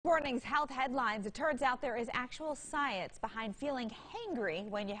morning's health headlines, it turns out there is actual science behind feeling hangry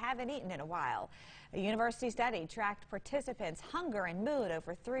when you haven't eaten in a while. A university study tracked participants' hunger and mood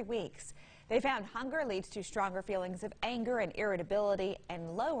over 3 weeks. They found hunger leads to stronger feelings of anger and irritability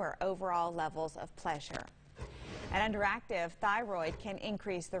and lower overall levels of pleasure. An underactive thyroid can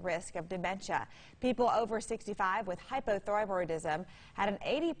increase the risk of dementia. People over 65 with hypothyroidism had an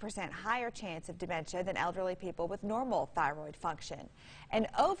 80% higher chance of dementia than elderly people with normal thyroid function. An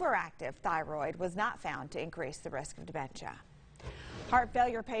overactive thyroid was not found to increase the risk of dementia. Heart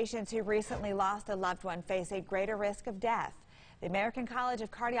failure patients who recently lost a loved one face a greater risk of death. The American College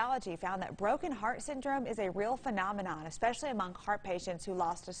of Cardiology found that broken heart syndrome is a real phenomenon, especially among heart patients who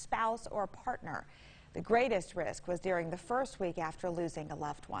lost a spouse or partner. The greatest risk was during the first week after losing a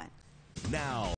loved one. Now.